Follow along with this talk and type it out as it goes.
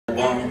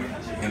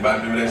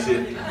Anybody remember that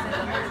shit?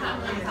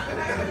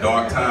 Had a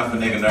dark time for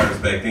nigga nerds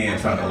back then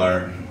trying to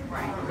learn.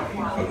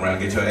 Fuck around,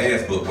 get your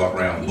ass booked, walk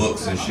around with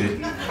books and shit.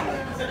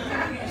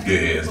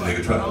 Gay ass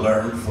nigga trying to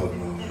learn. Fuck.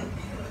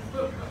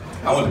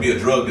 I want to be a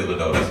drug dealer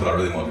though, that's what I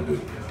really want to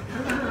do.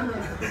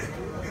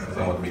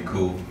 I want to be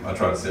cool. I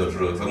try to sell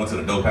drugs. I went to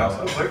the dope house.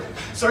 I was like,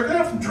 sir, can I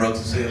have some drugs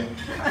to sell?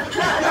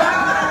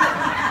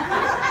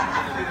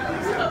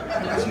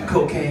 Some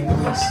cocaine,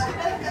 please.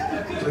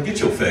 So get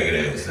your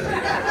faggot ass out.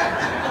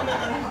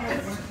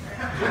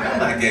 I'm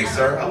not gay,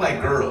 sir. I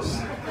like girls.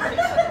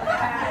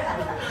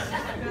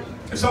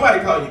 If somebody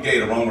call you gay,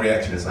 the wrong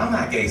reaction is, I'm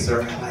not gay,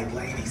 sir. I like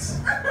ladies.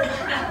 So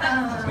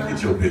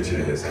get your bitch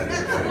ass out of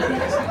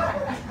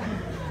here.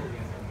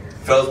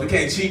 Fellas, we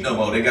can't cheat no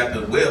more. They got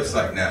the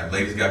website now.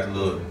 Ladies got the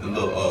little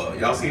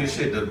y'all see this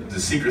shit? The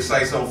secret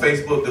sites on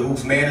Facebook, the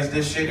whose man is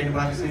this shit?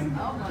 Anybody seen?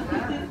 Oh my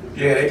God.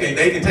 Yeah,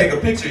 they can take a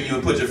picture of you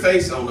and put your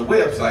face on the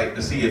website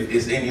to see if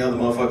it's any other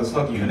motherfuckers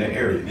fucking you in that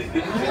area.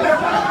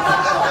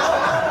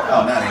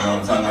 Oh, now they know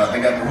what I'm talking about.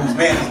 They got the whose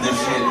man is this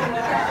shit.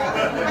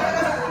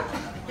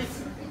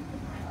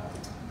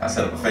 I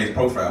set up a face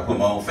profile, put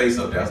my own face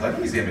up there. I was like,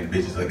 let me see how many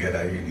bitches I got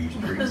out here in these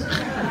streets.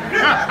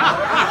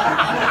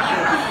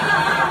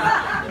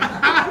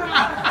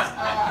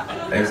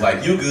 They was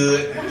like, you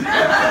good.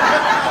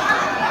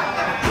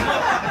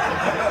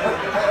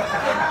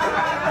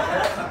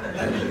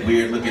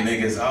 Weird looking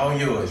niggas, all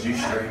yours, you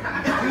straight.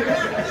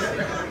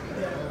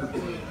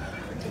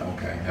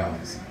 Okay, y'all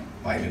just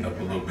lighten up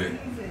a little bit.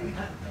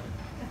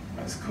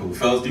 That's cool.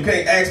 Fellas, you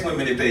can't ask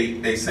women if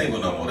they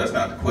single no more. That's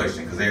not the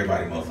question, because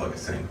everybody motherfucking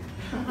single.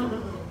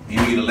 You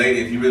meet a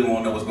lady, if you really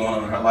want to know what's going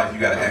on in her life, you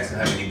gotta ask her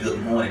how many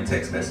good morning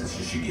text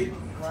messages she get.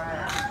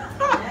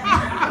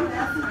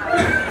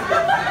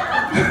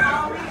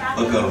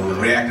 Look over,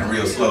 reacting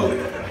real slowly.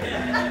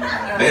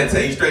 They'll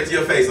tell you straight to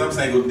your face, I'm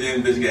single,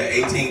 then bitch got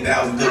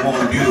 18,000 good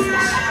morning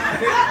beautifuls.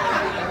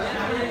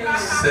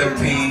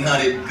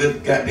 1,700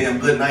 good goddamn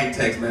good night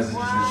text messages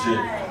and shit.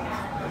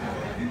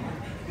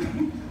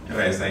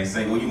 Your ass ain't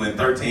single, you in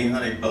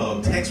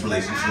 1,300 text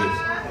relationships.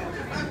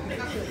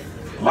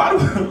 A lot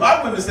of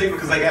women single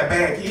because they got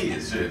bad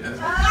kids, shit.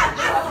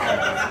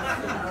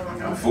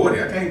 I'm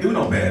 40, I can't do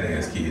no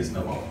badass kids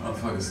no more. I'm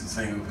fucking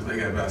single because they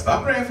got bad.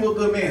 Stop praying for a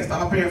good man,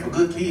 stop praying for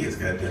good kids,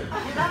 goddamn.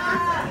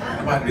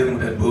 Nobody dealing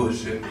with that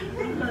bullshit.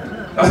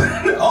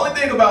 The only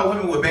thing about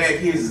women with bad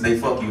kids is they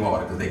fuck you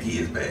harder because their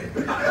kids bad.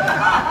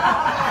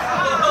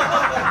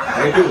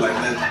 They do, like,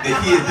 their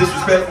kids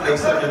disrespectful, they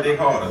suck your dick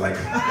harder, like.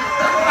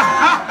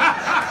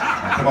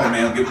 Come on,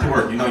 man, get to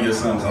work. You know your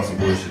son's on some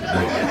bullshit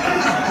today.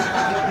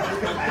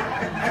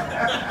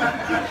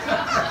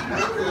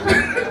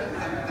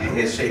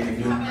 Head shaking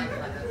you.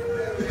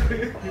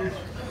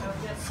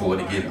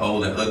 40 getting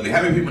old and ugly.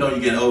 How many people know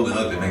you getting old and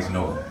ugly? Makes you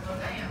know it.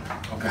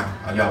 Okay.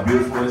 Are y'all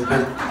beautiful in this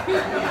business?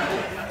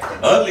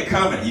 Ugly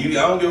coming. I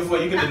don't give a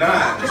fuck. You can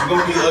deny it, but you're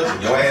gonna be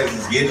ugly. Your ass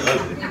is getting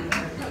ugly.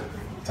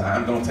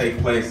 Time gonna take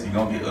place. You're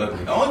gonna be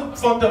ugly. The only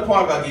fucked up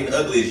part about getting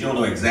ugly is you don't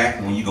know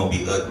exactly when you're gonna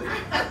be ugly.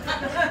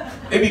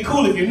 It'd be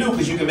cool if you knew,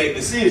 because you can make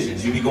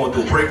decisions. You be going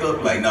through a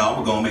breakup, like, nah,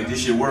 I'm gonna make this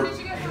shit work.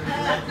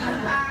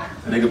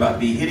 The nigga about to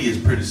be hideous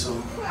pretty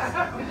soon.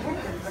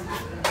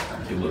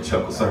 Give a little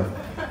chuckle, sir.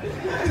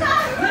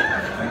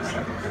 Thanks.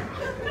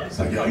 It's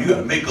like, yo, you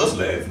gotta make us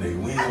laugh, nigga.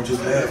 We ain't gonna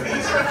just laugh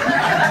easy.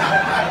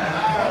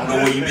 I don't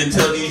know where you been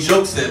telling these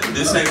jokes at, but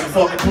this ain't the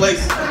fucking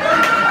place. You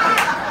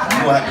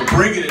gonna have to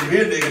bring it in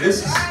here, nigga.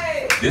 This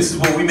is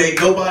where we make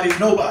nobody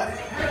nobody.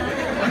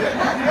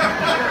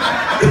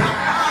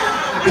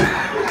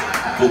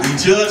 But we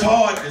judge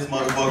hard in this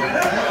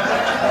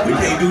motherfucker. We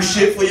can't do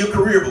shit for your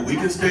career, but we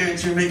can stare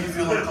at you and make you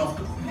feel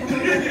uncomfortable.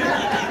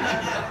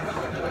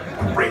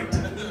 Great.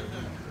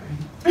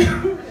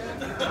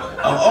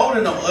 I'm older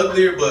and I'm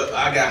uglier, but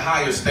I got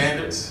higher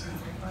standards.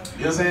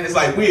 You know what I'm saying? It's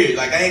like weird.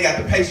 Like, I ain't got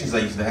the patience I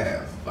used to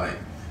have. Like,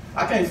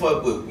 I can't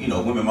fuck with, you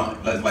know, women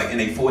like in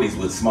their 40s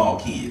with small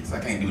kids. I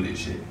can't do this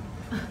shit.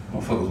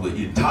 Motherfuckers with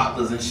your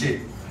toddlers and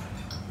shit.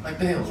 Like,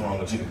 the hell's wrong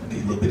with you?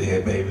 These little bitty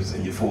head babies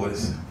in your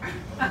 40s.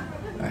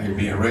 Out here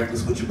being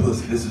reckless with your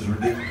pussy. This is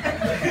ridiculous.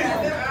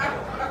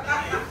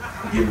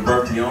 Giving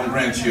birth to your own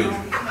grandchildren.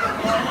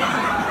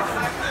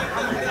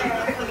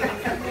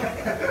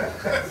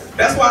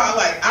 That's why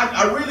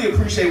I really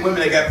appreciate women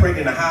that got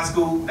pregnant in high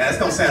school. Now, that's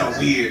gonna sound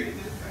weird,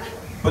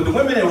 but the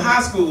women in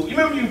high school, you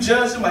remember you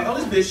judged them like, oh,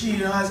 this bitch, she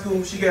in high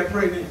school, she got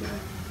pregnant.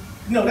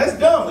 You know, that's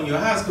dumb when you're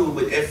in high school,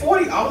 but at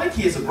 40, all their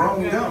kids are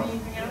grown and gone.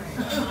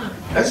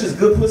 That's just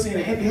good pussy in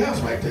an empty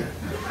house right there.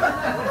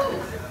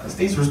 That's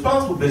these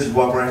responsible bitches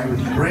walk around here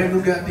with these brand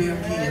new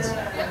goddamn kids.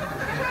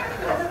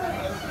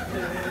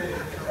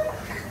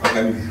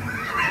 Okay.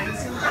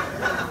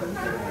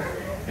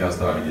 Y'all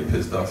starting to get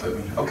pissed off at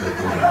me. Okay,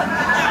 cool.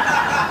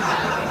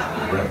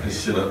 Wrap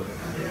this shit up.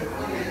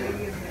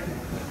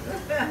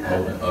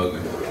 Old and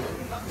ugly.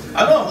 I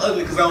know I'm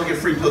ugly because I don't get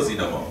free pussy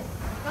no more.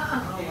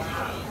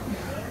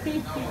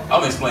 I'm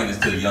gonna explain this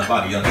to a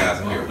lot of young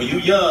guys in here. When you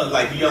young,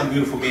 like you young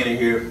beautiful men in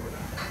here,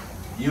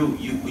 when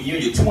you're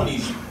in your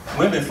 20s,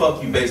 women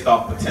fuck you based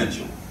off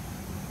potential.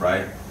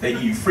 right? They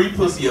give you free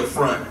pussy up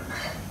front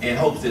in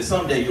hopes that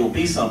someday you'll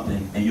be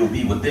something and you'll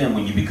be with them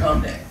when you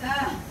become that.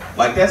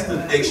 Like that's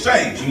the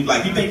exchange. You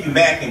think you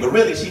macking, but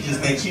really she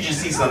just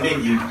sees something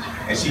in you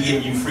and she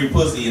giving you free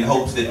pussy in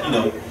hopes that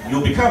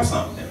you'll become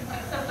something.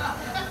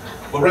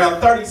 But around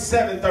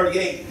 37,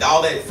 38,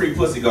 all that free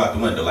pussy go out the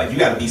window. Like you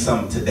got to be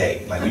something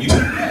today. Like when you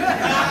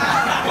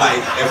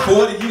like at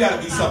 40, you got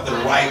to be something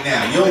right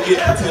now. You don't get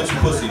potential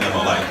pussy no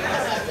more. Like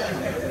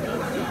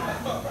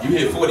you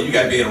hit 40, you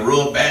got to be able to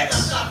rub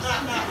backs.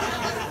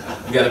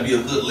 You got to be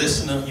a good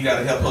listener. You got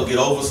to help her get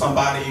over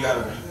somebody. You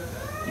got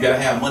to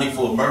have money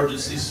for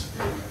emergencies.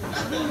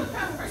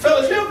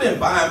 Fellas, you ever been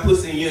buying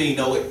pussy and you ain't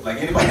know it? Like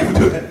anybody ever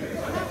do that?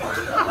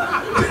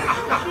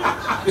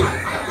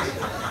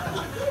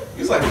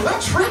 He's like, was I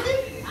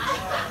tripping?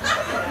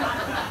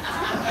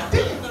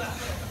 Damn.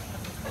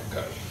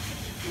 Okay.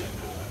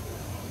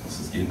 This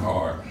is getting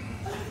hard.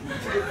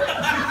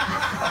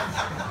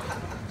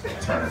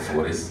 Turning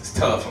 40. It's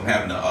tough. I'm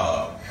having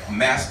to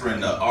mastering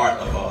the art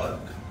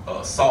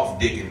of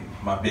soft dicking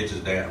my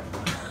bitches down.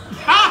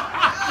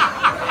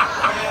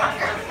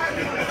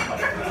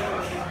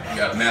 You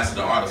gotta master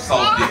the art of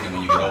soft dicking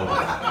when you get older.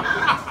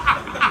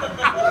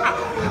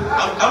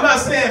 I'm not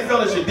saying,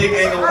 fellas, your dick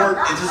ain't gonna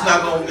work.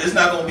 It's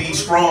not gonna be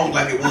strong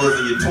like it was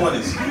in your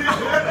 20s.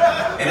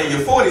 And in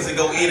your 40s, it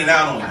go in and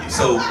out on you.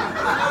 So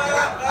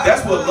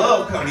that's where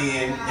love come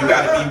in. You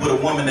gotta be with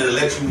a woman that'll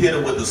let you hit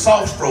her with the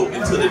soft stroke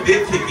until the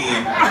dick kick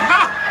in.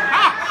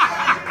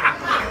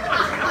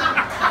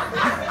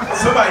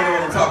 Somebody know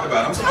what I'm talking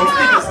about. I'm speaking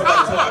to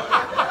somebody talk.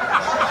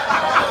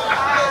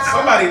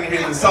 Somebody in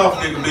here can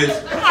soft dick a bitch.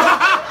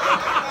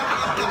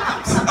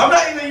 I'm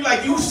not even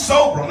like you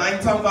sober. I'm not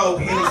even talking about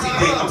Hennessy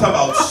dick. I'm talking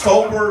about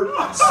sober,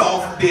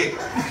 soft dick.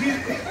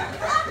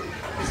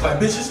 It's like,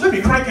 bitch, just let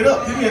me crank it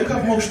up. Give me a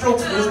couple more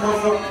strokes for this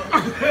motherfucker.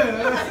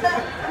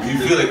 You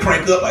feel it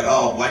crank up like,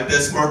 oh, wipe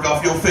that smirk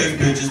off your face,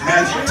 bitch. It's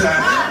magic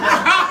time.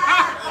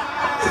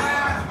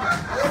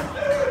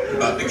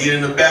 About to get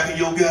in the back of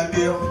your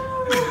goddamn.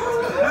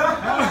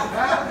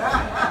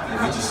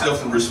 Get yourself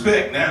some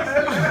respect now.